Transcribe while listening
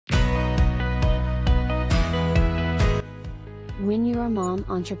When you're a mom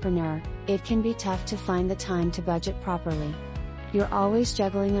entrepreneur, it can be tough to find the time to budget properly. You're always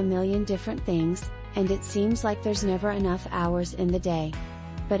juggling a million different things, and it seems like there's never enough hours in the day.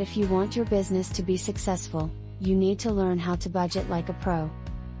 But if you want your business to be successful, you need to learn how to budget like a pro.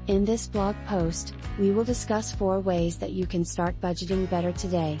 In this blog post, we will discuss 4 ways that you can start budgeting better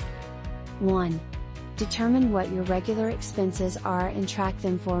today. 1. Determine what your regular expenses are and track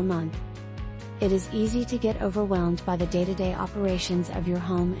them for a month. It is easy to get overwhelmed by the day-to-day operations of your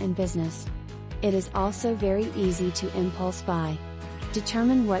home and business. It is also very easy to impulse buy.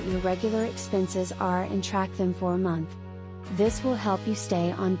 Determine what your regular expenses are and track them for a month. This will help you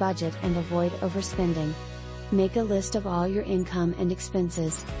stay on budget and avoid overspending. Make a list of all your income and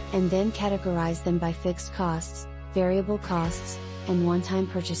expenses, and then categorize them by fixed costs, variable costs, and one-time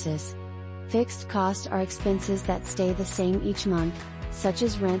purchases. Fixed costs are expenses that stay the same each month, such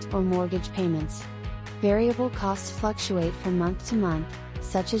as rent or mortgage payments. Variable costs fluctuate from month to month,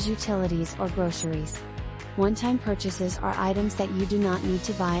 such as utilities or groceries. One-time purchases are items that you do not need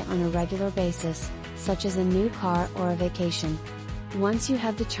to buy on a regular basis, such as a new car or a vacation. Once you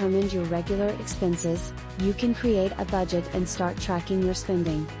have determined your regular expenses, you can create a budget and start tracking your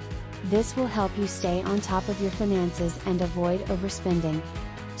spending. This will help you stay on top of your finances and avoid overspending.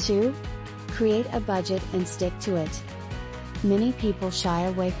 2. Create a budget and stick to it. Many people shy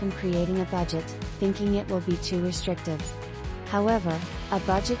away from creating a budget, thinking it will be too restrictive. However, a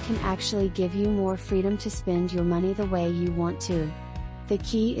budget can actually give you more freedom to spend your money the way you want to. The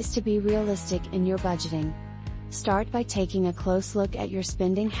key is to be realistic in your budgeting. Start by taking a close look at your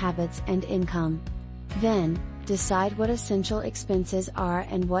spending habits and income. Then, decide what essential expenses are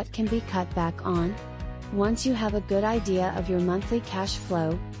and what can be cut back on. Once you have a good idea of your monthly cash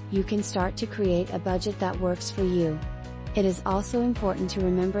flow, you can start to create a budget that works for you. It is also important to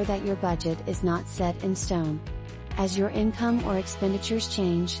remember that your budget is not set in stone. As your income or expenditures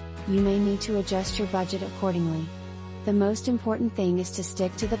change, you may need to adjust your budget accordingly. The most important thing is to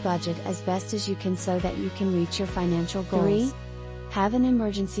stick to the budget as best as you can so that you can reach your financial goals. 3. Have an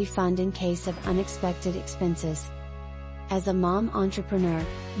emergency fund in case of unexpected expenses. As a mom entrepreneur,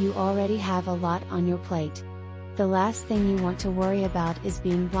 you already have a lot on your plate. The last thing you want to worry about is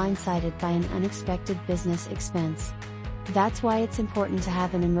being blindsided by an unexpected business expense. That's why it's important to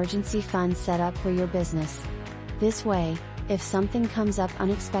have an emergency fund set up for your business. This way, if something comes up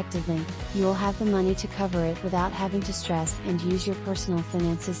unexpectedly, you'll have the money to cover it without having to stress and use your personal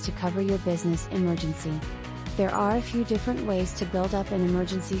finances to cover your business emergency. There are a few different ways to build up an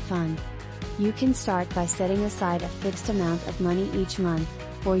emergency fund. You can start by setting aside a fixed amount of money each month,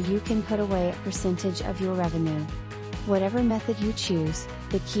 or you can put away a percentage of your revenue. Whatever method you choose,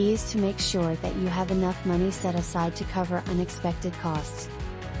 the key is to make sure that you have enough money set aside to cover unexpected costs.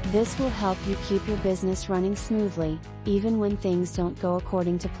 This will help you keep your business running smoothly, even when things don't go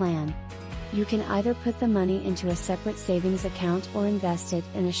according to plan. You can either put the money into a separate savings account or invest it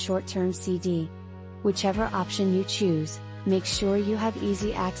in a short-term CD. Whichever option you choose, make sure you have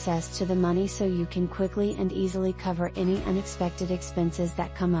easy access to the money so you can quickly and easily cover any unexpected expenses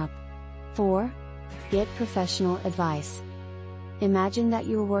that come up. 4. Get professional advice. Imagine that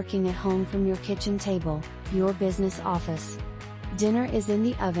you're working at home from your kitchen table, your business office. Dinner is in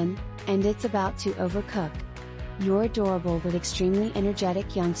the oven, and it's about to overcook. Your adorable but extremely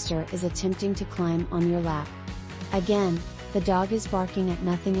energetic youngster is attempting to climb on your lap. Again, the dog is barking at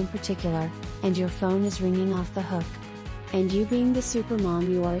nothing in particular, and your phone is ringing off the hook. And you, being the supermom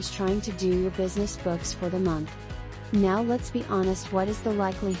you are, is trying to do your business books for the month. Now let's be honest, what is the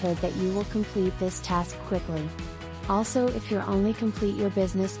likelihood that you will complete this task quickly? Also, if you're only complete your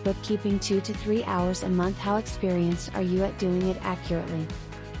business bookkeeping 2 to 3 hours a month, how experienced are you at doing it accurately?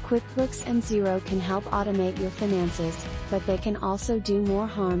 QuickBooks and Xero can help automate your finances, but they can also do more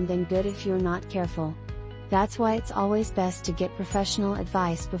harm than good if you're not careful. That's why it's always best to get professional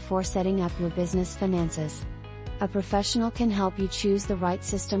advice before setting up your business finances. A professional can help you choose the right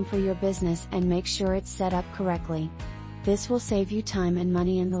system for your business and make sure it's set up correctly. This will save you time and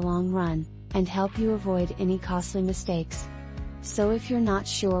money in the long run, and help you avoid any costly mistakes. So if you're not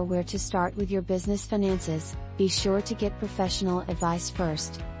sure where to start with your business finances, be sure to get professional advice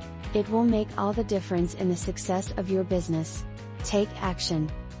first. It will make all the difference in the success of your business. Take action.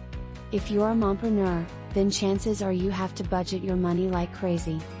 If you're a mompreneur, then chances are you have to budget your money like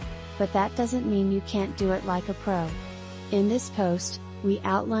crazy. But that doesn't mean you can't do it like a pro. In this post, we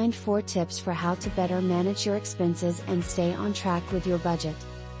outlined 4 tips for how to better manage your expenses and stay on track with your budget.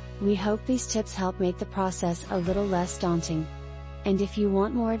 We hope these tips help make the process a little less daunting. And if you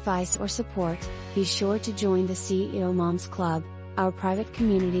want more advice or support, be sure to join the CEO Moms Club, our private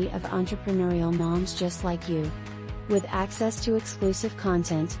community of entrepreneurial moms just like you. With access to exclusive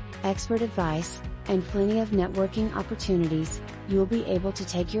content, expert advice, and plenty of networking opportunities, you'll be able to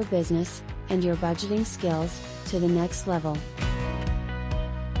take your business and your budgeting skills to the next level.